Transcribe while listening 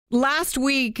Last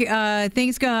week,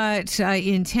 things got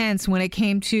intense when it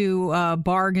came to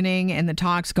bargaining and the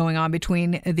talks going on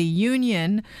between the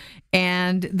union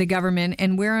and the government.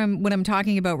 And what I'm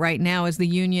talking about right now is the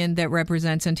union that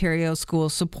represents Ontario school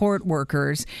support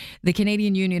workers. The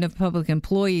Canadian Union of Public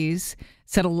Employees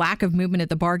said a lack of movement at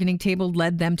the bargaining table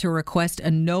led them to request a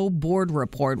no board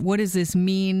report. What does this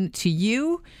mean to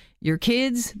you, your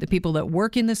kids, the people that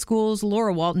work in the schools?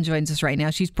 Laura Walton joins us right now.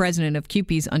 She's president of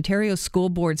CUPE's, Ontario School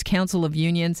Boards Council of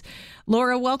Unions.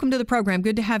 Laura, welcome to the program.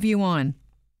 Good to have you on.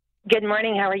 Good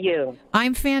morning. How are you?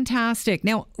 I'm fantastic.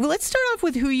 Now, let's start off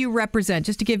with who you represent,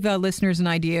 just to give listeners an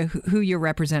idea who you're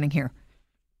representing here.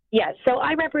 Yes, so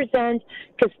I represent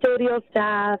custodial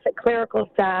staff, clerical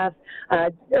staff,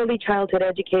 early childhood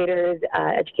educators,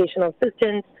 educational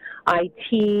assistants,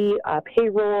 IT,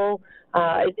 payroll.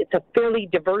 It's a fairly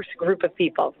diverse group of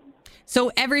people.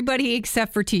 So everybody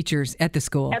except for teachers at the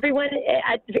school? Everyone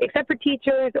except for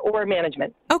teachers or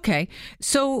management. Okay.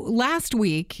 So last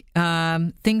week,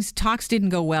 talks didn't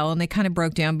go well, and they kind of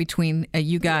broke down between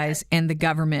you guys and the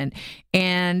government,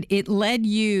 and it led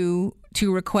you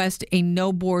to request a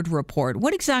no board report.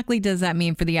 What exactly does that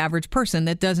mean for the average person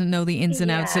that doesn't know the ins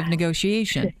and outs of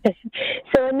negotiation?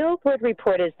 So a no board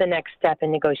report is the next step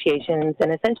in negotiations,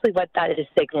 and essentially what that is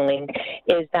signaling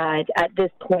is that at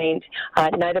this point,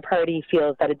 neither party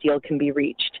feels that a deal can be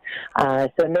reached. So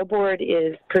a no board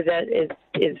is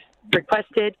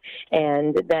requested,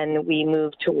 and then we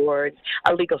move towards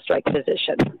a legal strike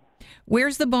position.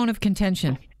 Where's the bone of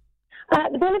contention?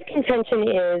 The bone of contention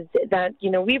is that,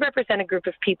 we represent a group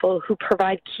of people who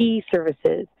provide key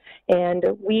services, and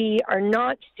we are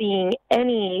not seeing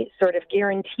any sort of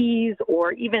guarantees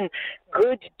or even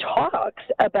good talks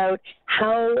about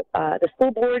how the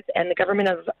school boards and the government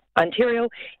of Ontario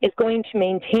is going to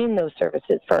maintain those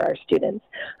services for our students.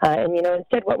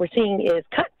 Instead what we're seeing is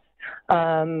cuts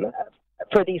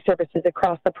for these services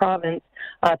across the province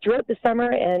throughout the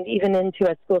summer and even into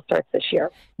as school starts this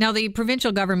year. Now, the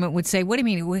provincial government would say, what do you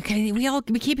mean? We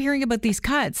keep hearing about these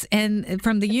cuts and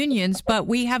from the unions, but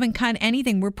we haven't cut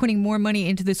anything. We're putting more money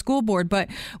into the school board. But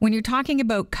when you're talking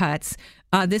about cuts,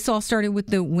 this all started with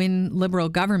the Wynne Liberal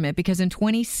government, because in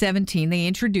 2017, they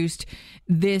introduced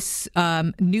this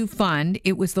new fund.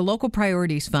 It was the Local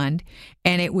Priorities Fund,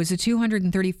 and it was a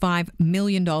 $235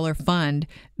 million fund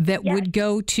that would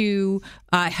go to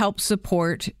help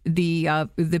support the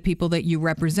people that you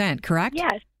represent, correct?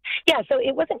 Yes. Yeah, so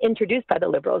it wasn't introduced by the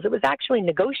Liberals. It was actually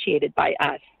negotiated by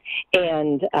us.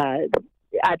 And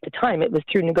at the time, it was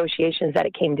through negotiations that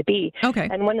it came to be. Okay.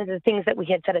 And one of the things that we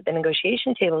had said at the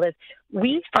negotiation table is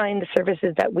we find the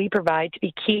services that we provide to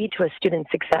be key to a student's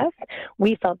success.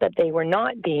 We felt that they were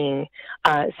not being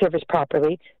serviced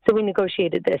properly, so we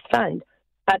negotiated this fund.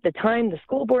 At the time, the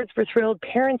school boards were thrilled.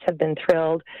 Parents have been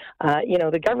thrilled.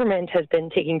 The government has been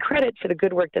taking credit for the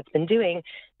good work that's been doing.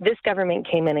 This government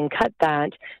came in and cut that.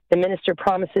 The minister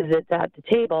promises it's at the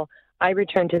table. I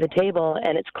return to the table,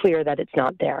 and it's clear that it's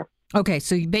not there. Okay,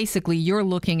 so basically you're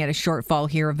looking at a shortfall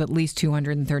here of at least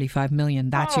 $235 million.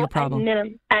 That's your problem.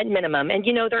 At minimum. And,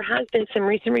 there has been some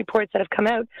recent reports that have come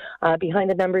out,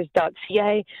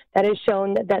 behindthenumbers.ca, that has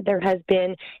shown that there has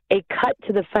been a cut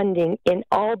to the funding in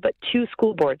all but 2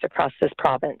 school boards across this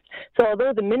province. So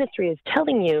although the ministry is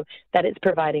telling you that it's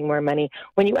providing more money,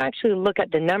 when you actually look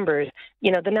at the numbers,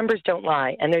 the numbers don't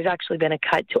lie. And there's actually been a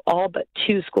cut to all but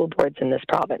 2 school boards in this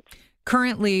province.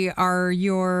 Currently, are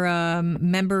your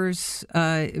members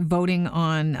voting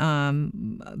on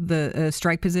the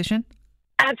strike position?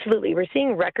 Absolutely. We're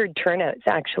seeing record turnouts,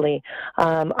 actually.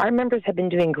 Our members have been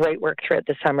doing great work throughout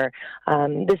the summer.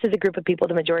 This is a group of people,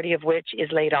 the majority of which is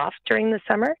laid off during the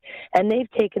summer, and they've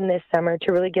taken this summer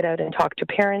to really get out and talk to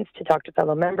parents, to talk to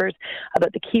fellow members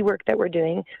about the key work that we're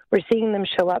doing. We're seeing them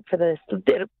show up for the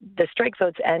strike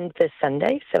votes end this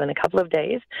Sunday, so in a couple of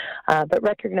days, but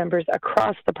record numbers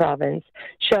across the province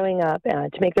showing up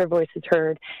to make their voices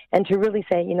heard and to really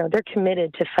say, they're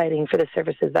committed to fighting for the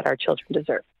services that our children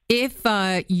deserve. If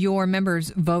your members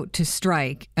vote to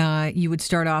strike, you would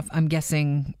start off, I'm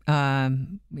guessing,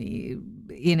 in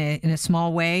a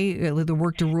small way, the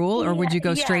work to rule, or would you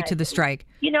go straight to the strike?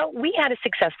 We had a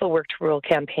successful work to rule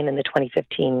campaign in the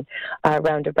 2015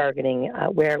 round of bargaining,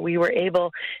 where we were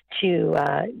able to,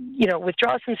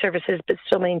 withdraw some services but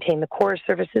still maintain the core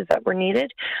services that were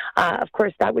needed. Of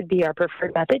course, that would be our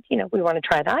preferred method. We want to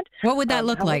try that. What would that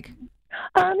look like?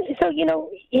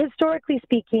 Historically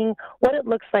speaking, what it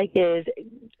looks like is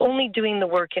only doing the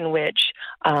work in which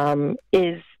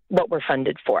is what we're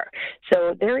funded for.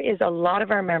 So there is a lot of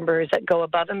our members that go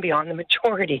above and beyond,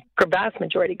 the vast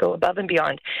majority go above and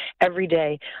beyond every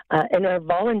day and are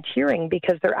volunteering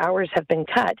because their hours have been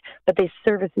cut, but these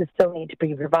services still need to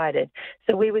be provided.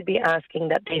 So we would be asking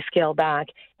that they scale back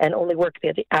and only work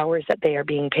the hours that they are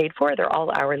being paid for. They're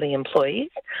all hourly employees.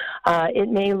 It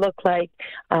may look like,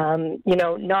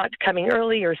 not coming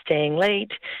early or staying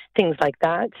late, things like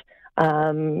that.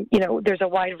 There's a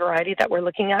wide variety that we're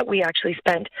looking at. We actually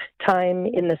spent time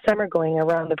in the summer going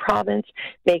around the province,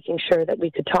 making sure that we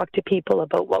could talk to people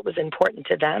about what was important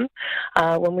to them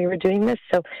when we were doing this.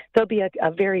 So there'll be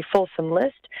a very fulsome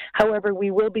list. However,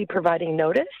 we will be providing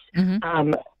notice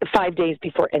 5 days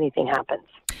before anything happens.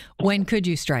 When could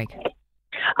you strike?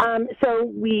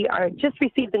 So we are just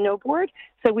received the no board,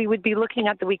 so we would be looking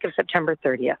at the week of September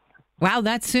 30th. Wow,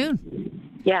 that's soon.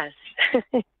 Yes.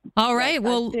 All right.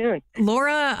 Well,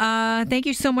 Laura, thank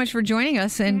you so much for joining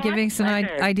us and giving us an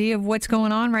idea of what's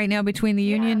going on right now between the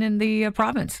union and the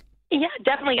province. Yeah,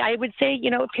 definitely. I would say,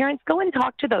 parents, go and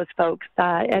talk to those folks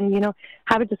and,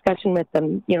 have a discussion with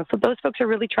them. So those folks are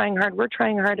really trying hard. We're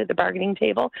trying hard at the bargaining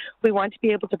table. We want to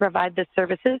be able to provide the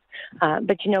services,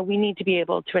 but, we need to be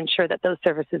able to ensure that those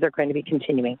services are going to be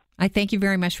continuing. I thank you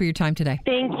very much for your time today.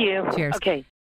 Thank you. Cheers. Okay.